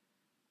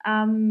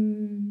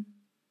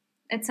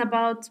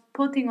about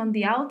putting on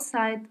the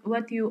outside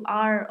what you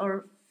are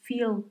or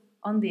feel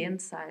on the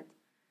inside,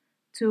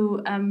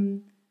 to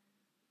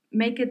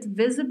make it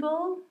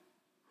visible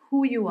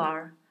who you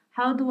are.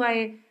 How do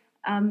I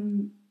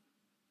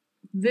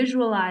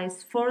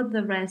visualize for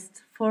the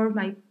rest, for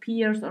my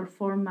peers, or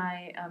for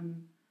my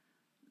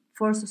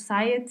for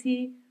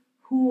society,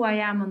 who I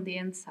am on the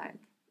inside?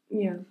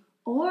 Yeah.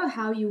 Or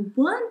how you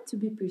want to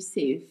be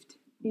perceived.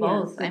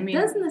 Both. Yes, I mean,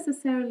 doesn't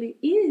necessarily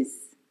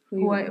is who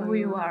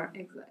you are.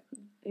 Exactly.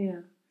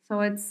 Yeah.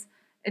 So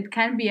it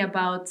can be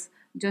about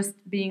just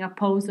being a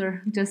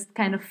poser, just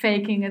kind of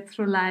faking it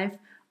through life,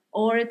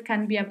 or it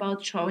can be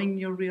about showing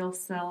your real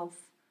self,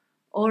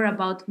 or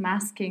about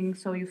masking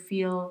so you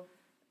feel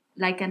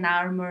like an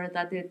armor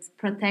that it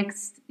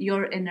protects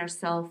your inner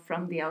self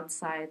from the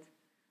outside,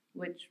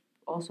 which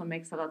also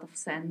makes a lot of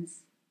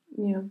sense.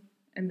 Yeah.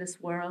 In this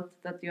world,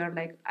 that you're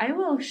like, I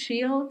will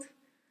shield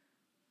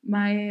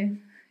my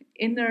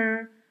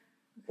inner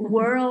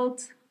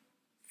world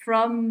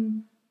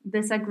from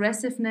this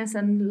aggressiveness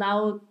and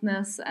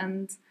loudness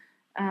and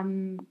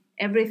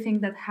everything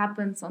that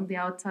happens on the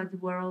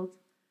outside world,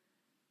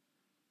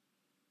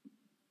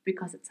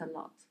 because it's a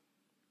lot.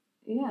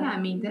 Yeah, I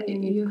mean that you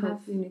need you to have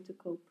cope. You need to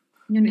cope.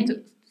 You need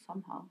And to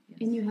somehow.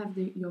 Yes. and you have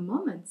your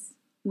moments.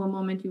 One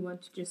moment you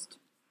want to just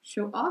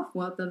show off.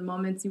 One other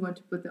moments you want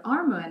to put the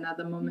armor.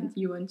 Another moment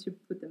you want to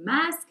put the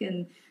mask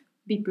and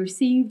be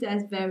perceived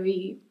as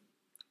very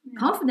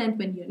confident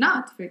when you're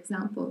not, for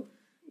example.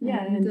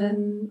 Yeah,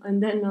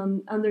 and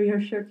then under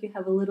your shirt you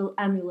have a little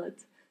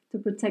amulet to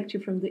protect you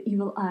from the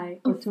evil eye,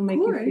 or to make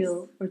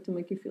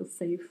you feel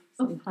safe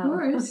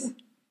somehow.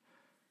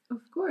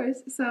 Of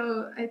course.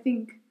 So I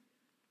think,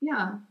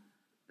 yeah,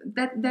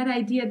 that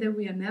idea that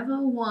we are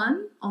never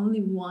one,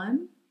 only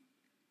one.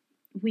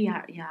 We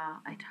are, yeah.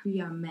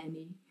 We are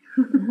many.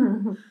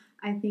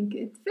 I think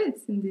it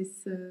fits in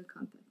this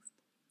context.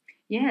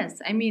 Yes,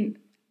 I mean,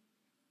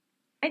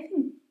 I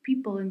think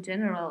people in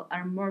general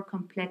are more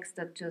complex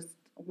than just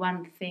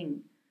one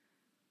thing.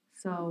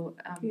 So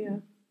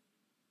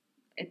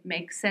it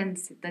makes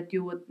sense that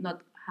you would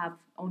not have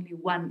only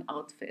one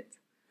outfit,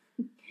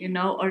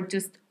 or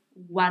just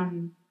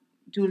one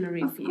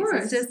jewelry piece.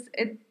 Course. It's just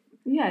it.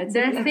 Yeah, it's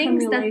there an are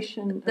things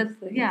accumulation that of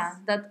things.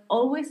 that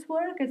always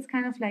work. It's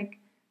kind of like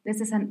this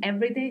is an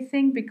everyday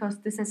thing because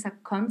this is a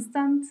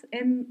constant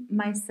in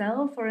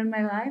myself or in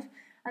my life,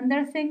 and there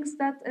are things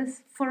that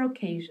is for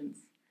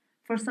occasions,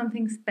 for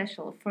something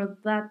special, for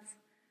that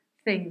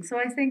thing. So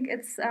I think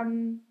it's a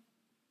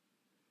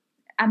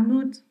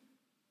mood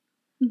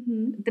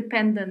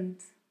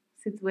dependent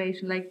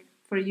situation, like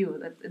for you,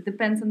 that it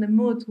depends on the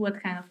mood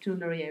what kind of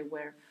jewelry I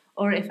wear,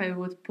 or if I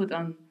would put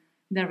on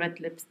the red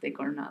lipstick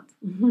or not.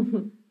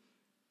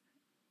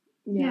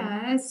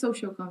 Yeah,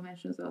 social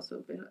conventions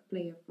also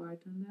play a part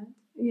on that.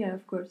 Yeah,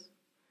 of course.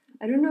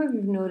 I don't know if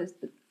you've noticed,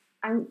 but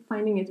I'm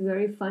finding it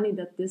very funny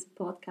that this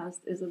podcast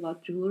is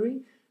about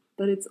jewelry,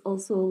 but it's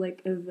also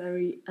like a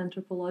very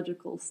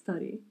anthropological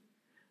study.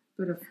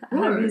 But of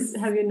course.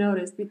 Have you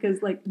noticed?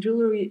 Because like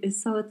jewelry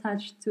is so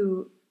attached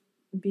to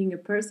being a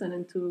person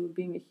and to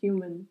being a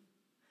human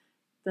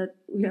that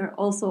we are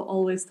also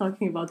always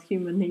talking about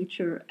human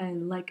nature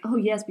and like, oh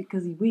yes,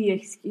 because we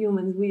as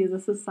humans, we as a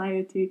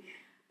society,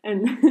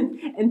 and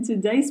and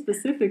today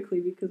specifically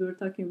because we're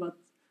talking about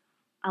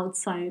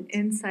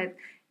inside.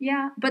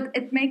 Yeah, but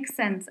it makes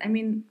sense. I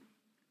mean,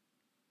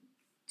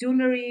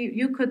 jewelry,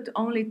 you could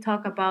only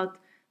talk about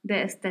the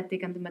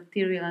aesthetic and the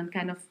material and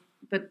kind of,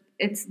 but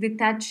it's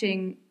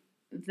detaching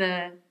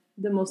the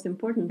most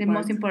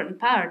important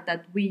part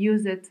that we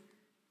use it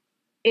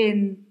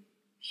in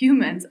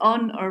humans,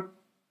 on our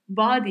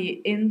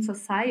body, in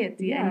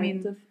society. Yeah, I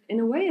mean, in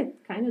a way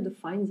it kind of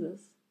defines us,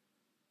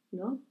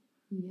 no?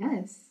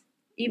 Yes.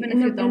 Even if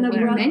you don't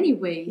wear in many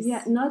ways.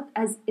 Yeah, not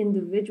as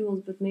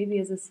individuals, but maybe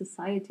as a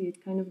society,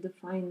 it kind of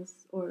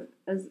defines, or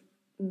as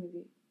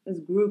maybe as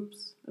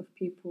groups of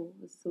people,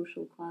 as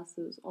social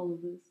classes, all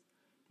of this.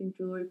 I think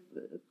jewelry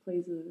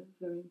plays a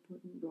very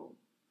important role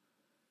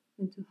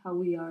into how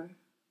we are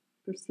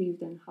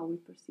perceived and how we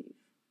perceive.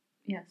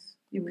 Yes,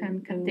 you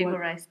can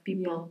categorize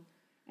people.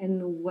 Yeah,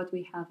 and what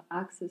we have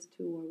access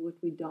to or what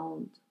we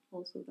don't,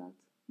 also that.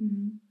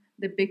 Mm-hmm.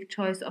 The big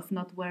choice of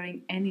not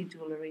wearing any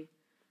jewelry.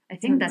 I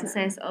think that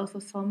says also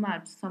so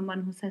much.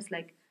 Someone who says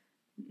like,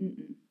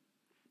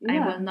 I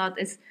will not.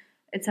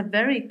 It's a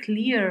very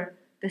clear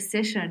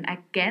decision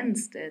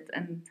against it,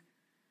 and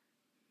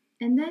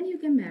then you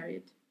get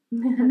married,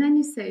 and then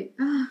you say,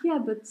 yeah.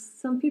 But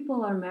some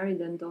people are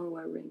married and don't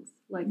wear rings.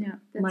 Like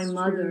my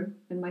mother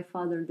and my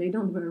father, they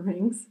don't wear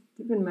rings.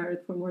 They've been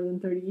married for more than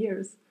 30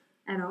 years.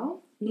 At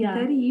all? In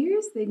 30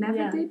 years, they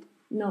never did.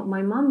 No,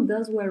 my mom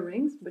does wear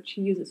rings, but she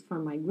uses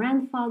from my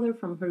grandfather,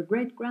 from her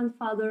great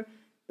grandfather.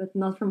 But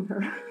not from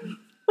her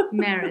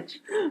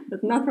marriage.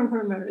 But not from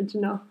her marriage,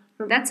 no.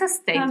 That's a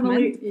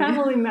statement.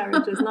 Family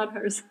marriage is not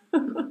hers.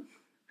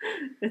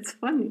 It's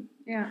funny.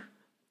 Yeah.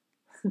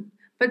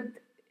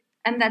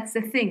 And that's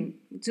the thing.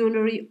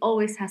 Jewelry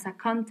always has a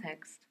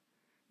context.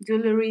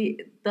 Jewelry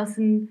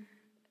doesn't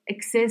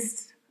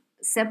exist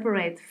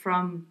separate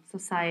from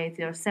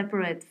society or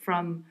separate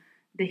from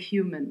the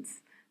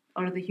humans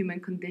or the human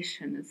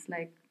condition. It's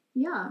like...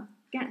 Yeah.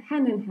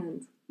 Hand in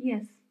hand.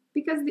 Yes.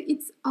 Because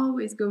it's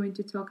always going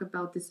to talk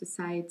about the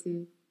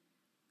society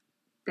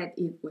that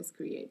it was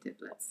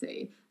created, let's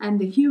say, and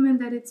the human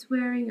that it's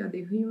wearing, or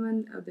the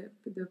human, or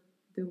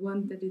the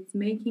one that it's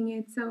making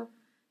it. So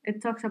it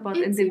talks about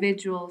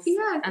individuals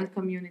and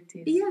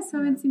communities. Yeah,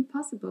 so it's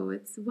impossible.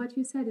 It's what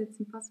you said. It's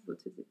impossible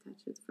to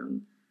detach it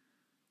from.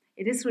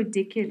 It is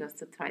ridiculous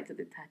to try to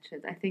detach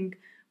it. I think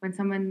when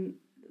someone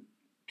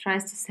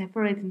tries to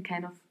separate and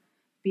kind of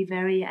be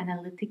very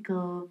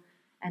analytical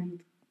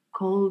and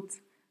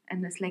cold.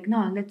 And it's like,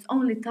 no, let's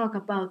only talk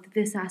about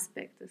this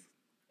aspect.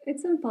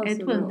 It's impossible.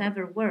 It will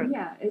never work.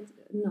 Yeah,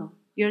 no.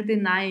 You're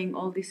denying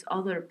all this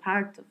other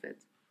part of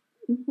it.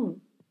 Mm-hmm.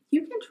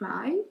 You can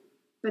try,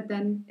 but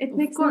then it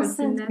makes no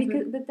sense.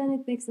 But then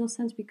it makes no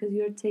sense because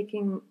you're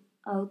taking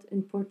out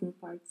important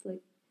parts.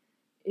 Like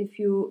if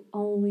you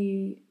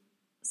only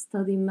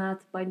study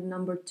math by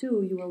number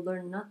 2, you will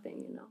learn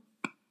nothing.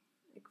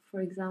 Like for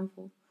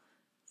example.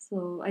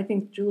 So I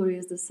think jewelry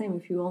is the same.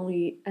 If you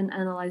only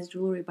analyze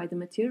jewelry by the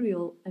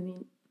material, I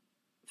mean,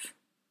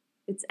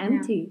 it's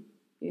empty.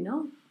 you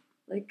know?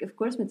 Like, of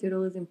course,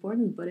 material is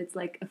important, but it's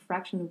like a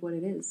fraction of what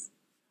it is.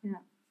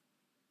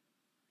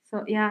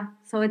 So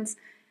it's,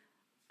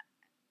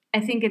 I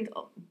think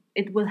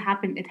it will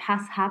happen. It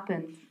has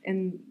happened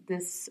in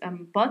this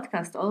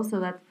podcast also,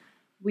 that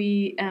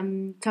we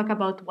talk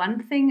about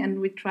one thing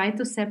and we try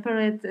to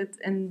separate it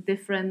in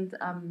different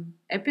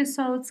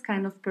episodes,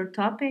 kind of per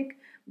topic.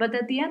 But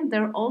at the end,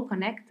 they're all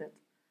connected.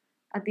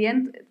 At the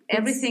end,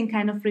 everything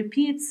kind of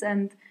repeats,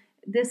 and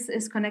this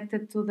is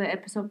connected to the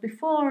episode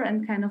before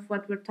and kind of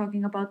what we're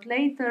talking about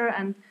later.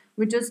 And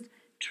we just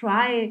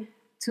try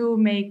to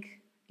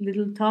make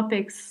little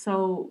topics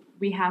so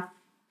we have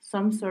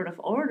some sort of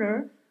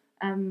order,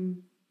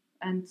 and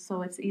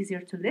so it's easier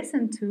to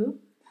listen to,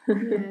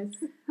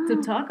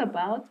 to talk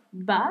about.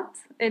 But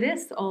it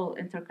is all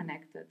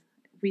interconnected.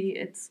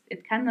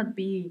 It cannot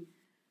be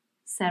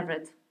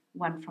severed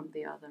one from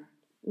the other.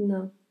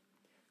 No.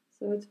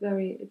 So it's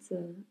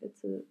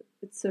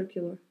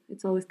circular.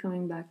 It's always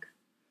coming back.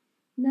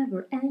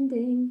 Never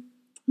ending.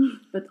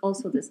 But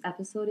also this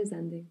episode is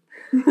ending.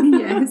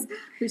 Yes,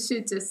 we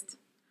should just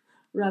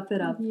wrap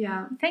it up.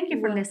 Yeah. Thank you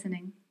for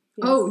listening.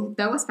 Yes. Oh,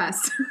 that was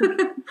fast.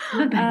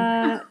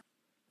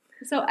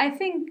 So I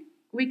think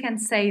we can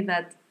say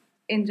that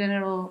in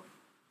general,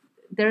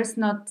 there's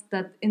not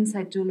that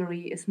inside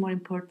jewelry is more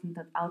important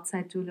than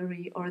outside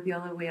jewelry, or the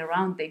other way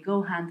around. They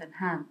go hand in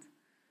hand,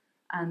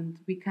 and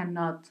we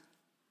cannot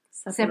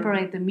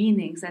separate the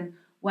meanings. And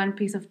one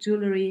piece of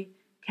jewelry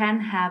can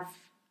have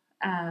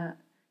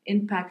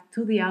impact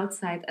to the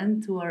outside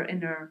and to our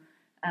inner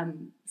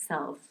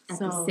self at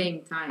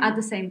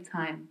the same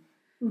time.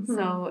 Mm-hmm.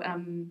 So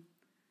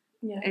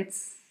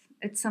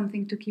it's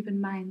something to keep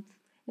in mind.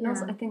 And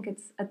also, I think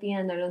it's, at the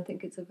end, I don't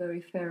think it's a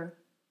very fair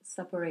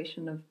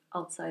separation of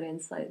outside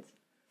inside,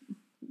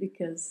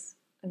 because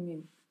I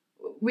mean,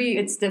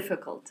 it's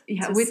difficult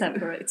to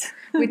separate.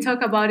 We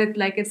talk about it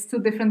like it's two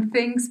different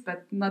things,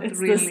 but not it's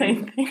really the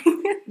same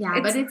thing.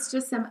 But it's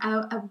just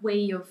a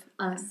way of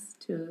us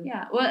to.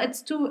 Yeah, well,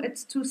 it's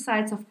two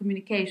sides of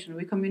communication.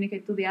 We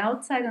communicate to the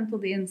outside and to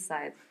the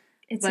inside.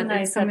 It's a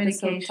nice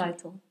episode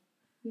title.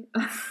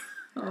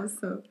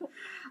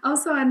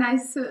 Also a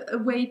nice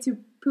way to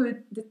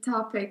put the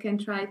topic and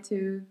try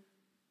to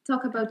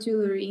talk about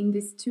jewelry in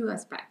these two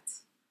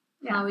aspects.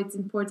 Yeah. How it's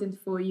important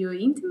for your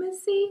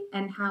intimacy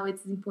and how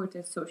it's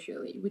important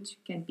socially, which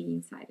can be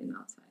inside and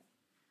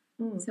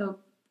outside. So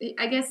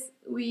I guess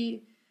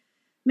we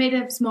made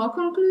a small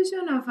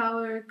conclusion of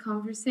our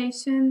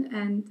conversation,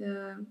 and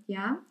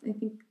I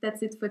think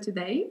that's it for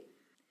today.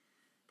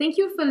 Thank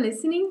you for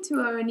listening to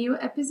our new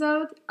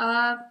episode.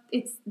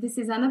 This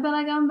is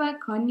Annabella Gamba,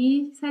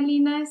 Connie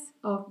Salinas,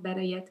 or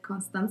better yet,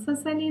 Constanza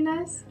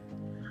Salinas,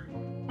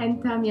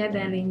 and Tamia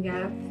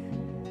Dellinger.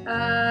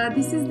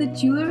 This is the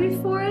Jewellery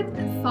Fort.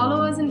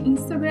 Follow us on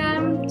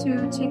Instagram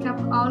to check out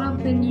all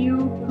of the new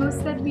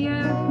posts that we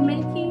are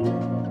making.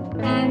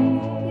 And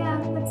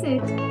that's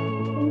it.